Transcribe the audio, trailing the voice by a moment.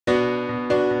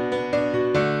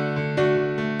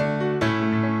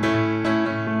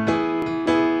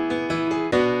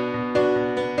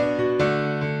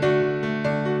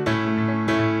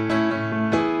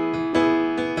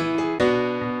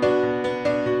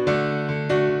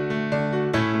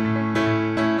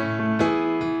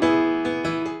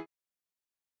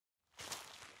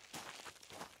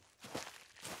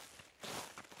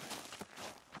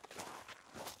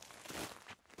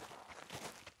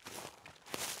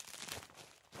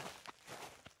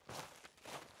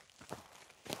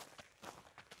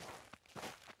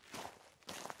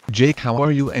Jake, how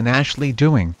are you and Ashley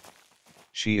doing?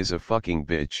 She is a fucking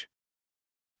bitch.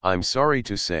 I'm sorry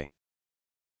to say.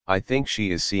 I think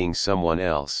she is seeing someone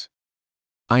else.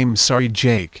 I'm sorry,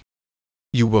 Jake.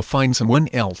 You will find someone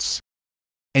else.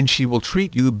 And she will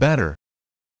treat you better.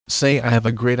 Say, I have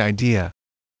a great idea.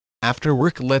 After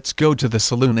work, let's go to the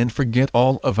saloon and forget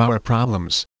all of our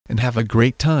problems, and have a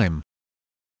great time.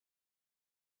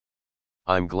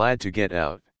 I'm glad to get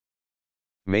out.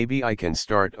 Maybe I can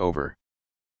start over.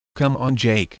 Come on,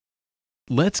 Jake.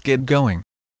 Let's get going.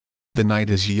 The night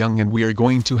is young and we are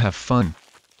going to have fun.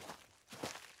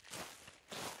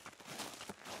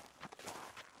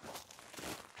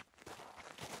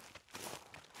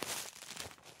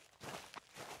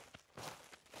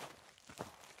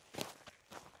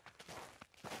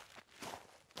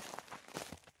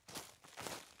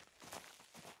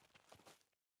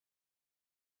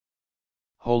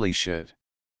 Holy shit.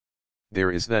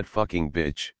 There is that fucking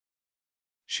bitch.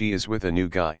 She is with a new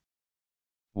guy.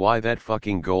 Why that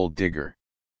fucking gold digger?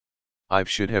 I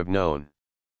should have known.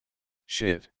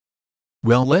 Shit.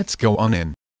 Well, let's go on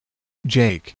in.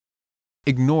 Jake.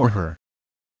 Ignore her.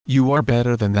 You are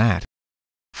better than that.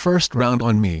 First round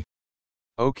on me.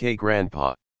 Okay,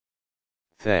 Grandpa.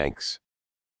 Thanks.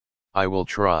 I will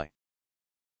try.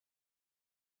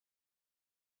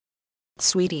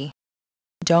 Sweetie.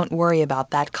 Don't worry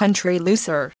about that country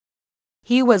loser.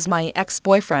 He was my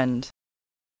ex-boyfriend.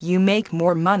 You make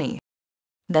more money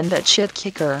than that shit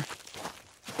kicker.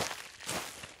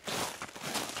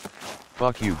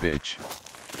 Fuck you, bitch.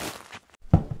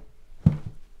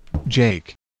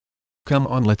 Jake. Come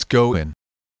on, let's go in.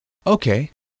 Okay.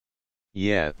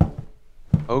 Yeah.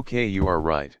 Okay, you are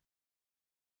right.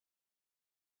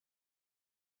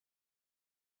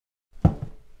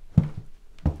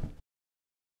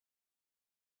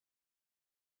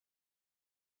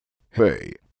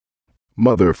 Hey.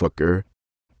 Motherfucker.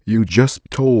 You just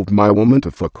told my woman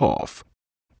to fuck off.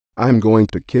 I'm going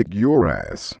to kick your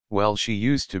ass. Well, she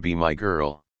used to be my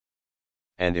girl.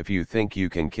 And if you think you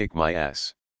can kick my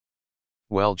ass,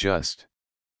 well, just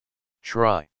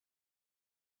try.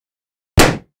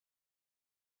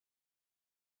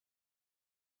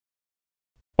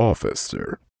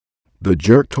 Officer. The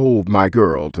jerk told my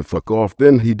girl to fuck off,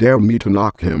 then he dared me to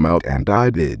knock him out and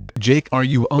I did. Jake, are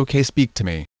you okay? Speak to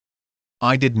me.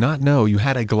 I did not know you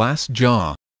had a glass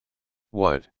jaw.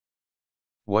 What?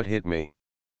 What hit me?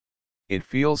 It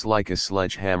feels like a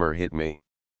sledgehammer hit me.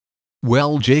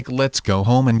 Well, Jake, let's go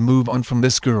home and move on from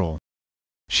this girl.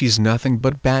 She's nothing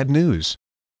but bad news.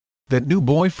 That new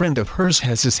boyfriend of hers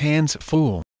has his hands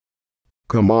full.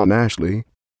 Come on, Ashley.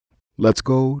 Let's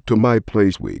go to my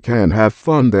place. We can have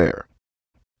fun there.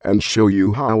 And show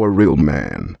you how a real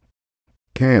man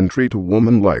can treat a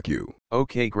woman like you.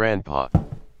 Okay, Grandpa.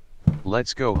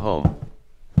 Let's go home.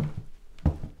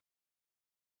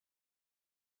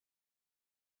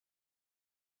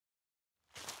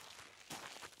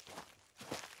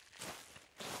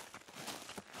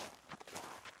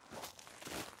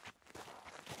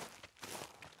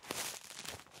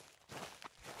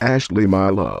 Ashley, my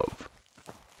love.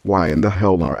 Why in the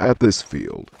hell are at this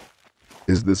field?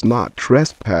 Is this not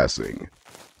trespassing?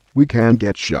 We can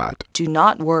get shot. Do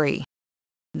not worry.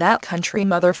 That country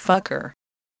motherfucker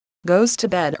goes to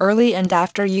bed early, and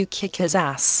after you kick his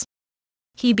ass,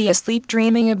 he be asleep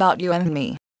dreaming about you and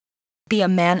me. Be a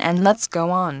man and let's go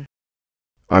on.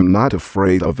 I'm not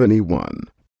afraid of anyone.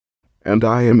 And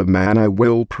I am a man. I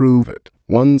will prove it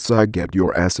once I get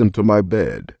your ass into my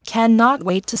bed. Cannot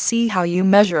wait to see how you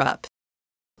measure up.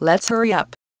 Let's hurry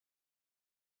up.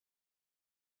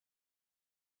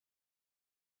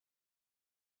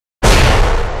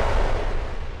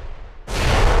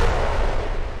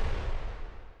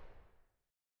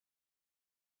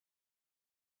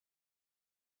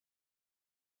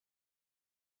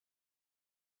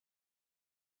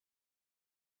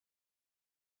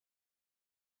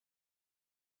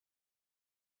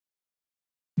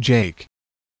 Jake.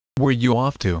 Where you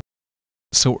off to?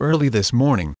 So early this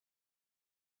morning.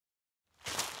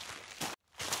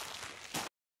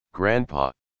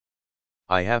 Grandpa.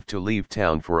 I have to leave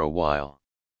town for a while.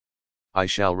 I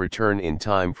shall return in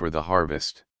time for the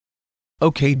harvest.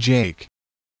 Okay, Jake.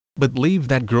 But leave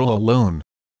that girl alone.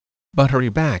 But hurry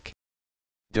back.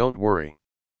 Don't worry.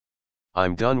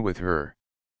 I'm done with her.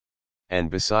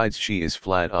 And besides, she is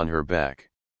flat on her back.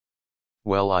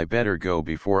 Well, I better go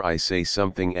before I say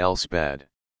something else bad.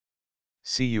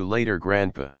 See you later,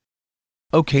 Grandpa.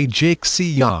 Okay, Jake,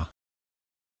 see ya.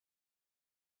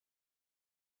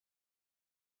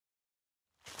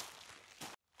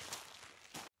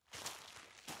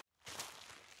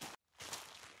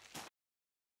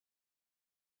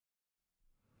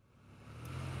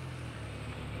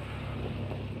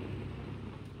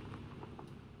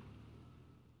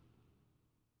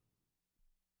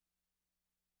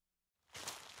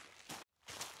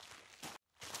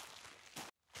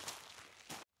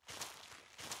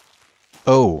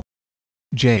 Oh.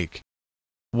 Jake.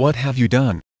 What have you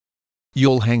done?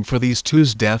 You'll hang for these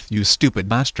two's death, you stupid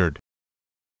bastard.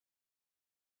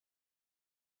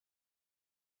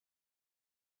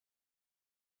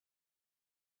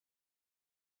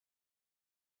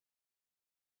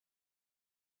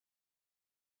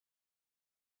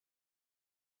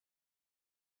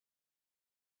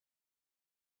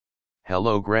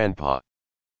 Hello Grandpa.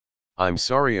 I'm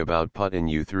sorry about putting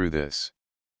you through this.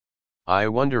 I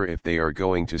wonder if they are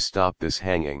going to stop this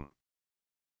hanging.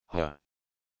 Huh.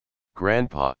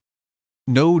 Grandpa.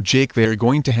 No, Jake, they're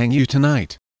going to hang you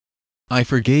tonight. I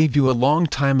forgave you a long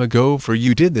time ago for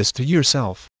you did this to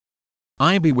yourself.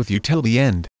 I'll be with you till the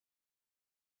end.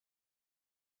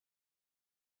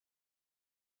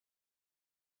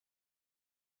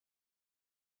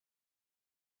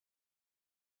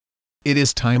 It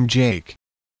is time, Jake.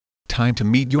 Time to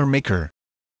meet your maker.